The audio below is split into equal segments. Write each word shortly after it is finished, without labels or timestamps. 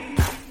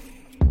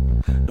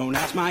Don't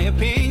ask my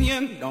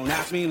opinion, don't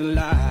ask me to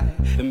lie,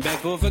 and beg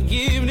for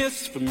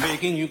forgiveness for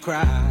making you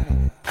cry,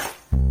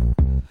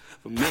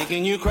 for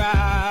making you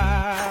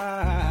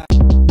cry.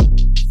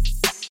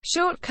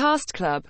 Short Cast Club.